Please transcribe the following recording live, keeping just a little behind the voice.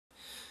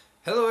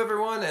Hello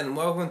everyone and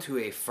welcome to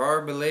a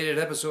far belated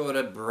episode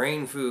of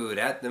Brain Food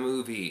at the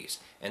Movies.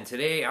 And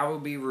today I will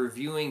be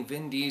reviewing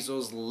Vin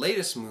Diesel's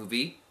latest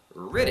movie,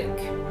 Riddick.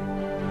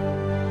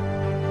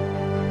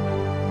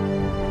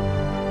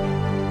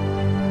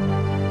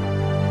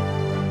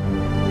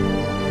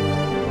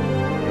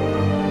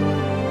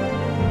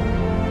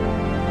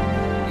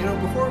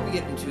 Before we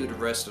get into the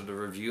rest of the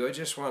review, I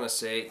just want to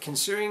say,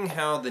 considering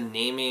how the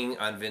naming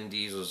on Vin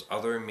Diesel's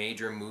other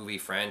major movie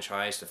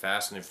franchise, The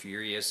Fast and the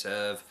Furious,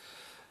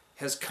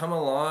 has come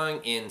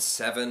along in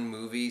 7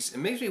 movies, it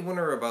makes me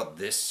wonder about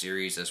this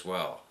series as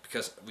well.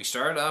 Because we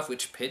started off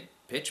with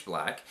Pitch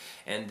Black,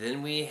 and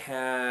then we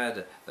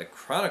had The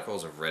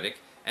Chronicles of Riddick,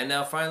 and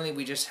now finally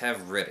we just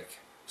have Riddick.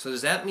 So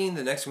does that mean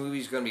the next movie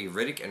is going to be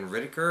Riddick and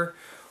Riddicker?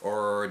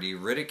 Or the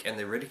Riddick and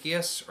the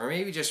Riddickiest? Or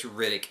maybe just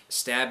Riddick,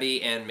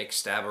 Stabby, and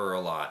McStabber a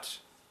lot?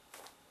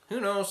 Who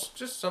knows?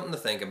 Just something to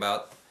think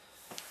about.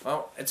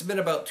 Well, it's been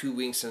about 2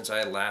 weeks since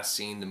I last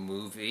seen the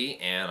movie,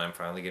 and I'm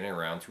finally getting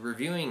around to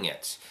reviewing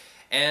it.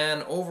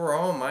 And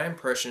overall, my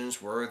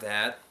impressions were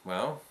that,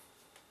 well,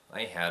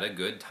 I had a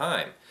good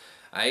time.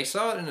 I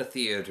saw it in a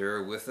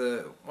theater with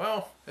a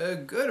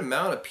good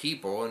amount of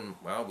people, and,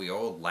 well, we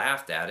all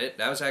laughed at it.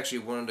 That was actually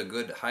one of the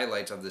good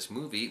highlights of this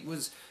movie. It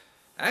was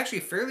actually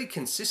fairly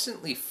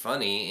consistently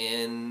funny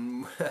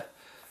in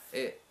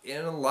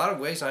a lot of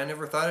ways I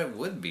never thought it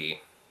would be.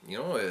 You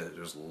know,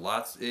 there's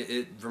lots.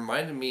 It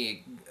reminded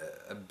me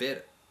a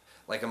bit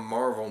like a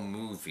Marvel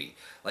movie,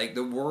 like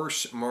the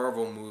worst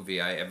Marvel movie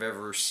I have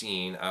ever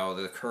seen out of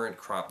the current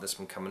crop that's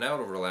been coming out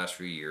over the last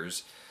few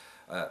years.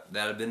 That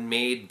have been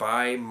made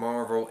by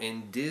Marvel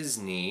and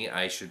Disney,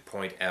 I should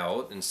point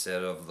out,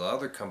 instead of the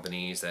other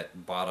companies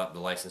that bought up the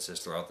licenses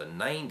throughout the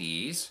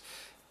 90s.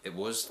 It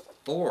was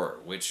Thor,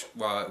 which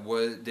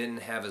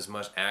didn't have as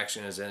much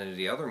action as any of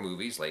the other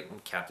movies,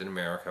 like Captain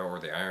America or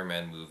the Iron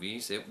Man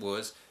movies. It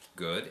was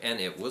good and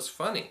it was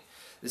funny.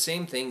 The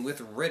same thing with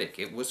Riddick.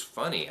 It was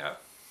funny.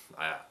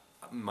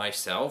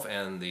 Myself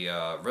and the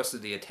rest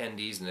of the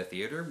attendees in the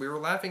theater, we were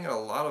laughing at a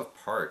lot of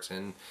parts,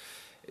 and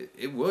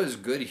it was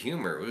good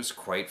humor. It was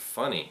quite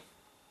funny.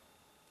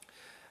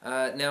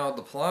 Now,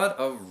 the plot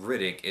of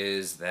Riddick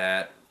is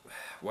that,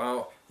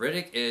 well,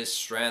 Riddick is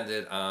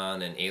stranded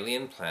on an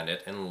alien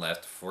planet and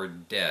left for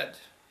dead.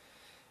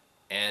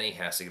 And he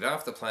has to get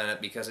off the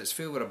planet because it's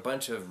filled with a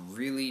bunch of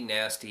really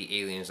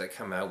nasty aliens that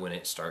come out when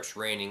it starts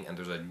raining and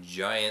there's a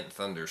giant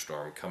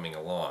thunderstorm coming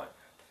along.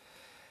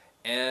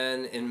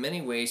 And in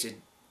many ways,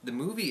 the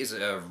movie is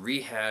a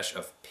rehash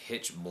of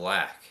Pitch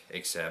Black,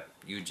 except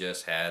you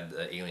just had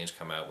the aliens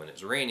come out when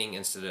it's raining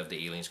instead of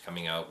the aliens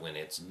coming out when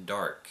it's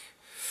dark.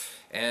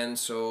 And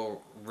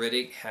so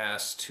Riddick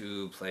has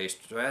to play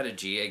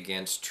strategy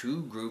against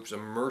 2 groups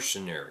of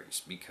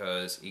mercenaries,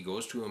 because he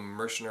goes to a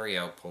mercenary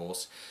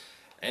outpost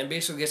and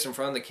basically gets in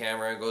front of the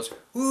camera and goes,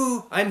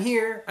 "Ooh, I'm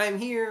here, I'm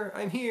here,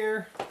 I'm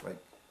here." Like,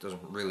 doesn't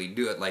really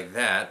do it like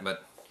that,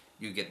 but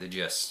you get the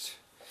gist.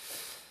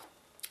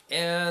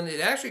 And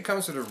it actually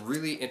comes with a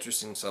really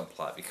interesting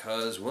subplot,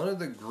 because one of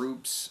the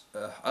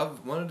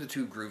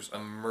 2 groups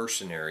of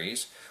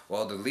mercenaries,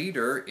 well, the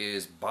leader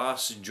is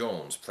Boss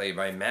Jones, played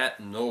by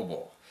Matt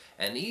Noble,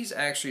 and he's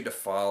actually the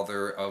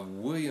father of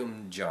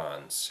William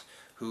Johns,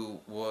 who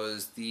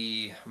was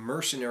the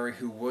mercenary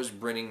who was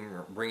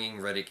bringing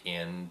Riddick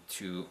in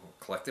to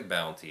collect a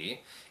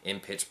bounty in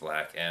Pitch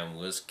Black and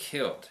was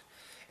killed.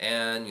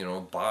 And, you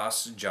know,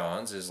 Boss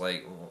Johns is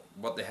like,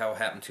 "What the hell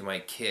happened to my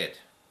kid?"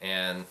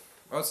 And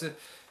well,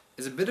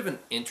 it's a bit of an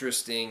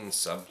interesting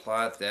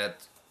subplot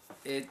that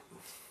I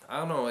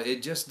don't know,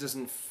 it just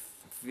doesn't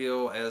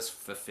feel as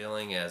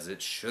fulfilling as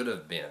it should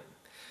have been.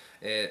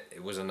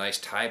 It was a nice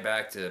tie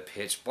back to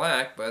Pitch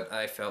Black, but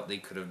I felt they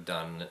could have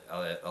done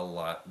a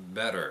lot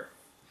better.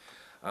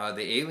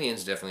 The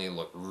aliens definitely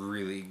look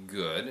really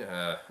good,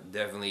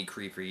 definitely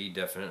creepy,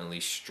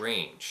 definitely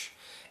strange.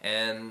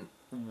 And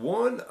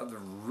one of the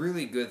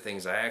really good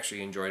things I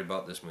actually enjoyed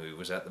about this movie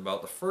was that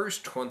about the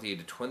first 20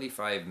 to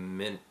 25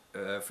 minutes,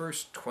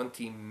 first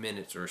 20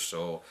 minutes or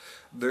so,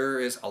 there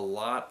is a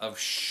lot of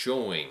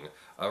showing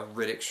of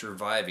Riddick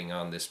surviving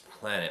on this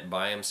planet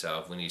by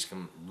himself when he's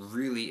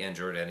really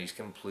injured and he's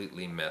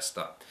completely messed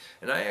up.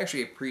 And I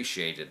actually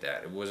appreciated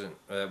that. It wasn't,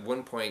 at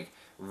one point,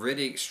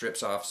 Riddick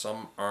strips off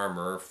some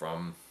armor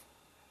from,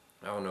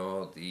 I don't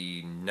know,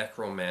 the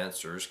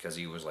necromancers, because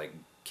he was like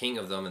king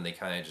of them and they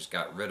kind of just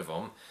got rid of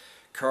him.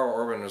 Carl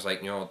Urban was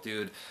like, "You know,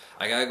 dude,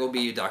 I gotta go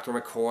be Dr.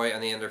 McCoy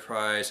on the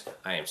Enterprise.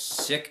 I am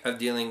sick of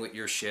dealing with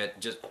your shit.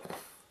 Just,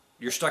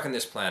 you're stuck on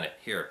this planet.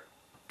 Here,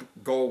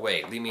 go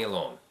away. Leave me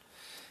alone."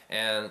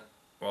 And,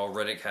 well,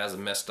 Riddick has a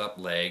messed up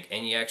leg,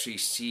 and you actually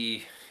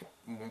see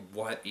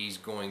what he's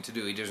going to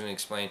do. He doesn't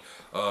explain,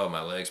 "Oh,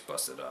 my leg's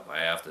busted up.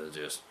 I have to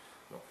just,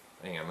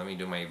 hang on, let me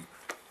do my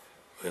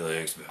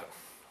legs."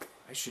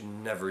 I should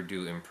never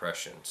do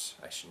impressions.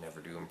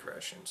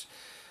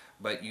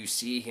 But you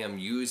see him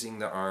using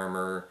the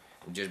armor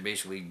and just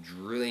basically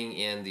drilling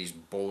in these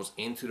bolts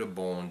into the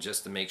bone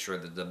just to make sure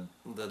that the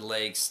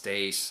leg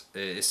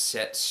is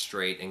set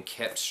straight and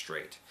kept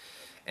straight.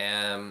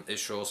 And it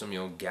shows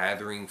him,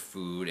 gathering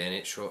food, and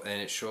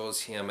it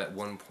shows him at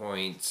one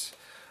point,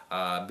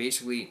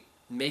 basically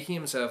making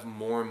himself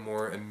more and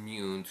more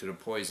immune to the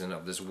poison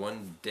of this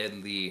one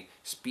deadly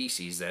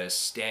species that is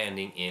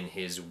standing in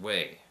his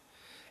way.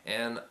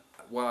 And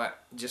well,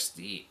 just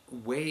the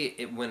way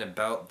it went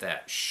about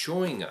that,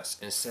 showing us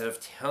instead of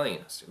telling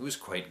us, it was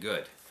quite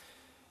good.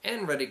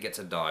 And Riddick gets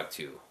a dog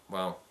too.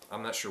 Well,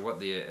 I'm not sure what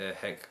the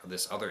heck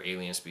this other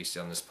alien species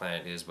on this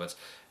planet is, but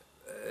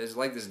it's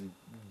like this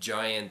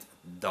giant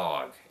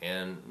dog,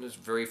 and it's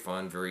very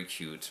fun, very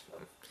cute.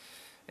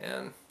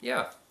 And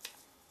yeah,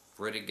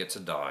 Riddick gets a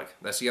dog.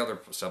 That's the other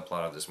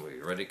subplot of this movie.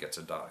 Riddick gets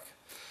a dog.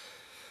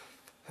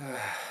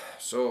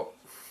 So,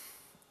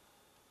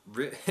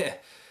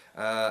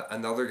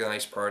 another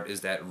nice part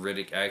is that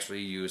Riddick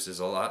actually uses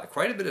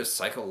quite a bit of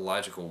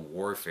psychological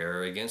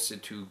warfare against the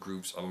two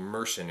groups of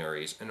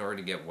mercenaries in order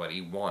to get what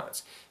he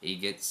wants. He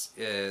gets,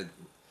 in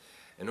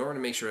order to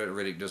make sure that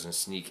Riddick doesn't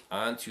sneak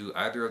onto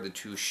either of the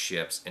two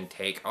ships and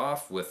take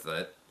off with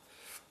it,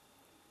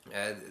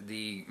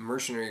 the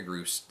mercenary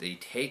groups, they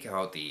take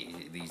out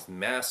these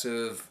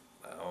massive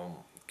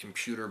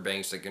computer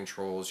banks that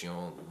controls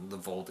the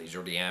voltage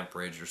or the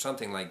amperage or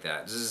something like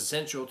that. This is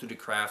essential to the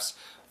craft's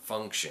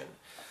function,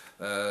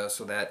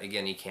 so that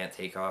again he can't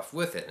take off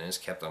with it and is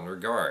kept under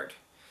guard.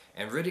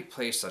 And Riddick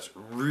plays such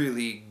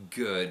really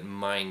good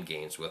mind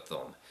games with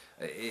them.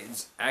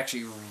 It's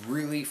actually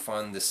really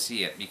fun to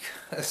see it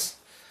because,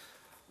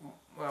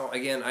 well,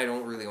 again, I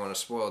don't really want to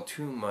spoil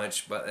too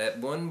much, but at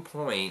one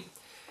point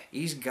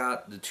he's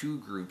got the two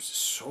groups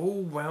so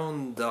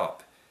wound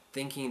up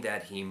thinking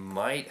that he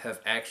might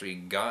have actually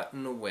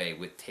gotten away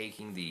with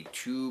taking the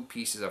two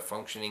pieces of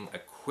functioning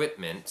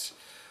equipment,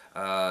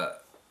 and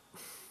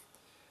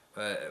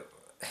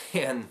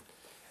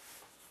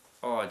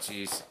oh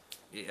geez,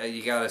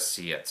 you gotta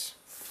see it.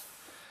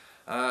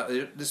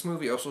 This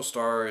movie also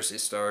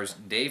stars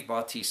Dave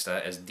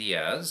Bautista as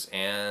Diaz,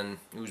 and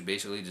who's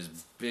basically this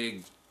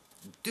big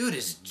dude,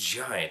 is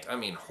giant. I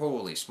mean,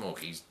 holy smoke,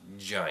 he's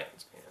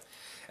giant.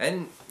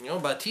 And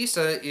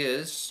Bautista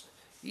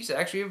he's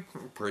actually a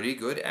pretty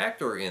good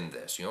actor in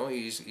this.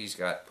 He's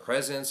got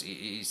presence.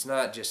 He's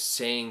not just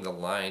saying the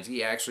lines.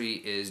 He actually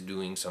is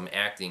doing some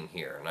acting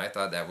here, and I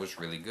thought that was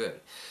really good.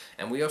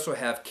 And we also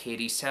have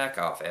Katie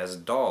Sackhoff as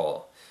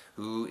Doll,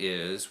 who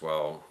is,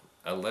 well,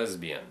 a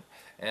lesbian.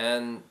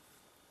 And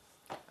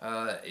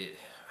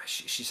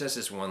she says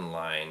this one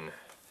line.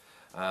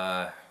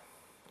 Oh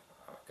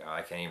God,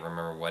 I can't even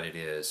remember what it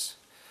is.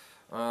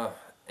 Well,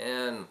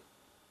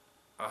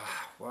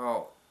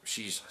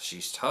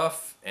 she's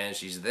tough, and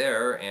she's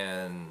there,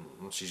 and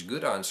she's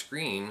good on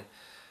screen.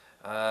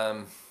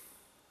 And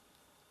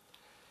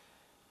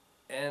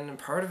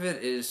part of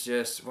it is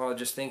just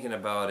thinking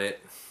about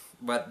it.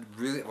 But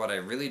really, what I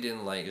really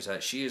didn't like is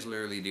that she is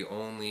literally the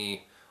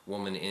only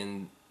woman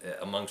in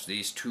amongst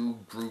these two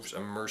groups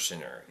of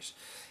mercenaries,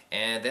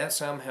 and that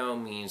somehow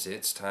means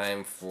it's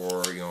time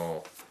for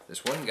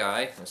this one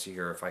guy. Let's see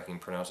here if I can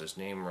pronounce his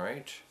name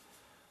right.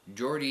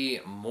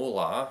 Jordi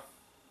Mola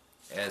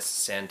as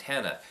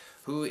Santana,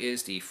 who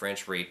is the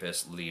French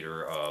rapist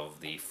leader of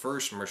the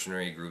first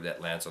mercenary group that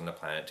lands on the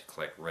planet to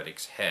collect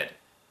Riddick's head.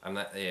 And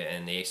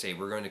they say,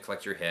 we're going to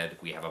collect your head.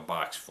 We have a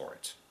box for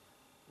it.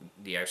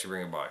 They actually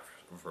bring a box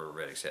for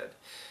Riddick's head.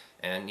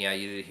 And yeah,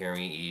 you did hear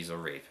me. He's a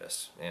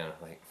rapist, and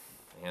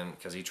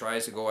because he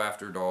tries to go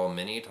after Doll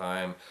many a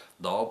time,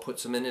 Doll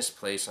puts him in his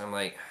place. I'm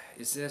like,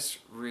 is this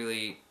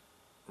really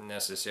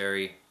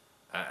necessary?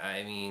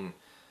 I mean,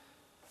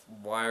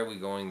 why are we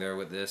going there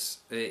with this?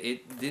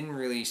 It didn't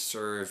really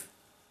serve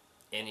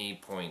any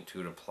point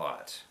to the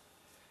plot.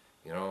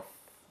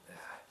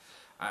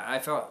 I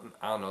felt,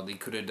 I don't know, they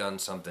could have done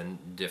something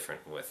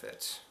different with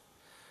it.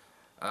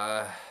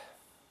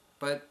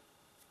 But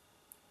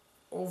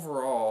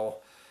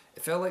overall,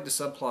 it felt like the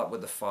subplot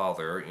with the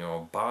father,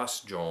 Boss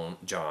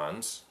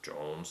Johns,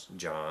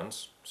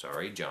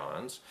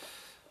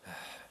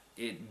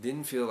 it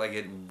didn't feel like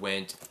it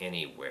went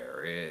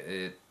anywhere.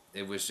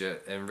 It was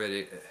just, and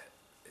Riddick,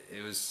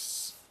 he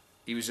was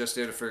just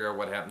there to figure out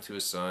what happened to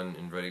his son,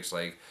 and Riddick's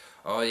like,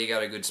 oh, you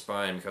got a good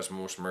spine, because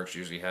most mercs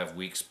usually have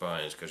weak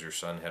spines, because your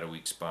son had a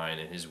weak spine,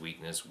 and his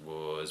weakness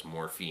was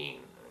morphine.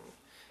 And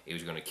he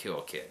was going to kill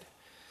a kid.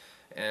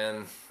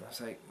 And I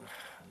was like,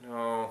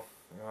 no,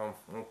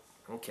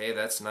 okay,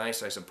 that's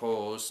nice, I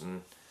suppose.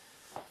 And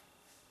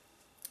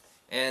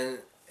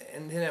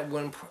then at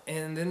one point,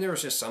 and then there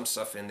was just some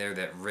stuff in there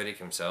that Riddick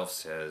himself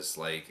says,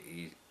 like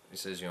he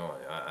says,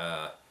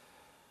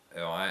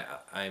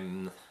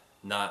 I'm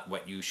not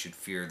what you should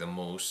fear the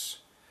most.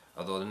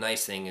 Although the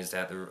nice thing is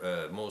that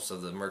most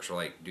of the mercs are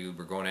like, dude,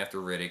 we're going after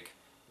Riddick.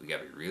 We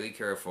gotta be really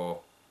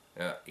careful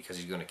because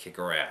he's gonna kick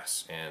our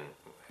ass. And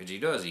as he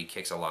does, he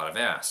kicks a lot of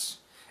ass.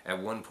 At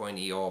one point,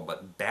 he all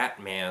but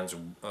Batman's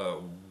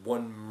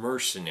one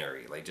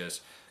mercenary, like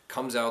just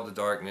comes out of the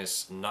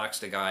darkness, knocks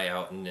the guy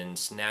out, and then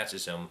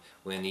snatches him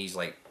when he's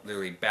like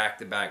literally back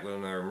to back with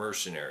another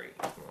mercenary.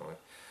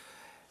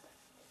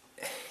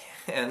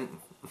 And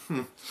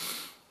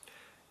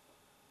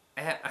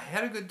I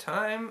had a good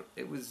time.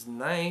 It was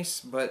nice,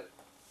 but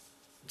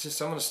just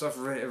some of the stuff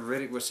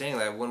Riddick was saying.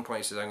 Like at one point,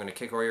 he says, "I'm going to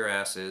kick all your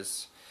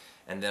asses,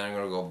 and then I'm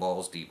going to go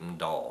balls deep in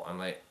doll." I'm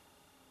like,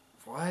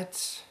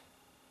 what?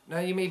 Now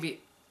you may be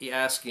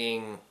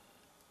asking,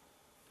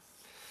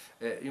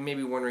 you may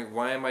be wondering,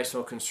 why am I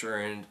so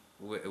concerned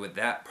with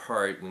that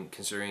part when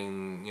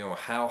considering,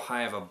 how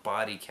high of a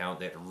body count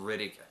that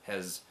Riddick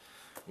has,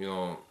 you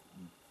know,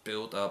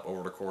 built up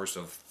over the course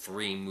of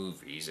 3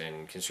 movies,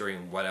 and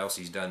considering what else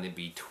he's done in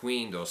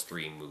between those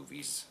 3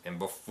 movies and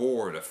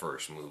before the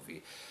first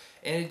movie.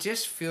 And it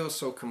just feels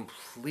so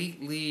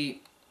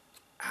completely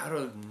out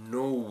of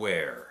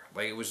nowhere.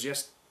 Like it was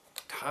just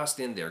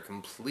tossed in there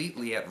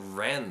completely at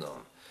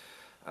random.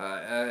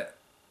 Uh,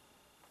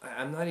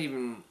 I'm not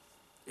even.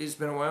 It's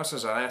been a while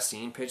since I last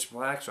seen Pitch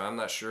Black, so I'm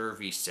not sure if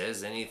he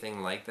says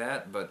anything like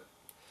that. But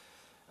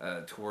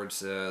towards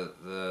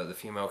the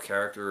female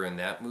character in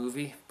that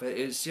movie, but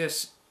it's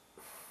just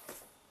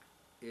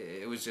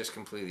it was just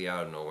completely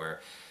out of nowhere.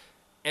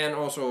 And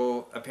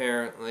also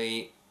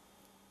apparently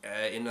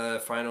in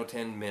the final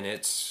 10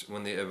 minutes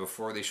when they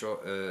before they show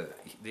the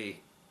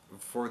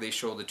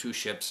 2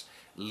 ships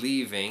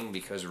leaving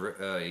because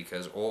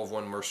all of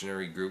one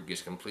mercenary group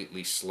gets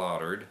completely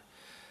slaughtered,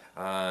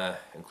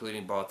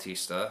 including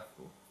Bautista.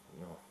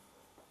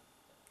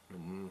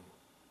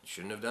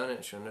 Shouldn't have done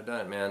it. Shouldn't have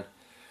done it, man.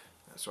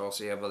 That's all I'll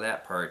say about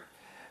that part.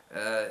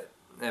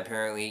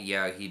 Apparently,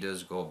 yeah, he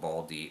does go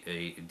ball deep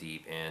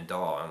and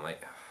doll. I'm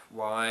like,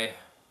 why?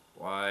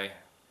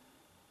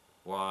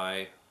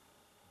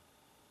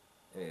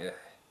 Yeah.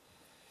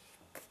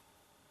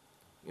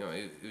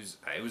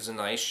 It was a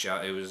nice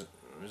shot. It was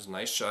a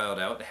nice child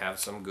out to have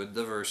some good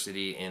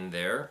diversity in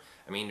there.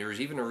 I mean,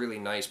 there's even a really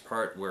nice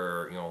part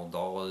where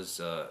doll is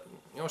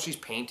she's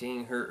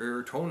painting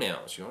her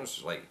toenails.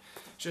 It's like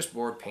just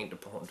bored, paint the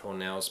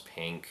toenails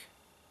pink.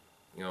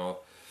 You know,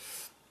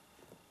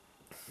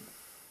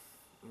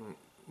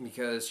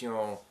 because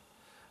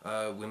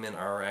women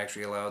are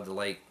actually allowed to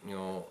like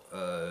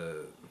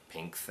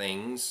pink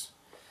things,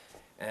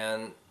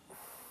 and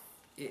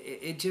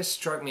it just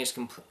struck me as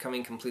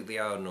coming completely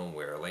out of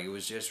nowhere. Like it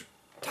was just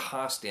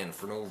tossed in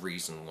for no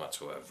reason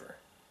whatsoever.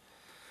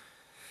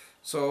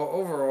 So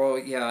overall,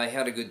 yeah, I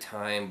had a good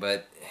time,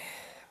 but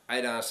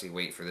I'd honestly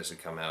wait for this to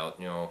come out.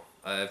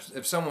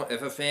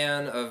 If a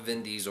fan of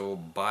Vin Diesel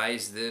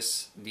buys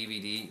this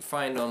DVD,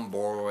 find them,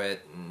 borrow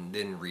it, and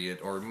then read it,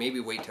 or maybe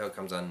wait till it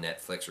comes on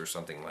Netflix or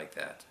something like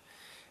that,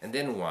 and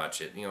then watch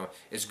it.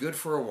 It's good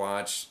for a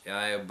watch,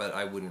 but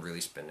I wouldn't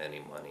really spend any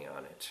money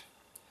on it.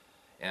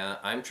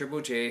 I'm Triple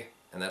J,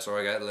 and that's all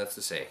I got left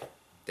to say.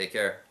 Take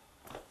care.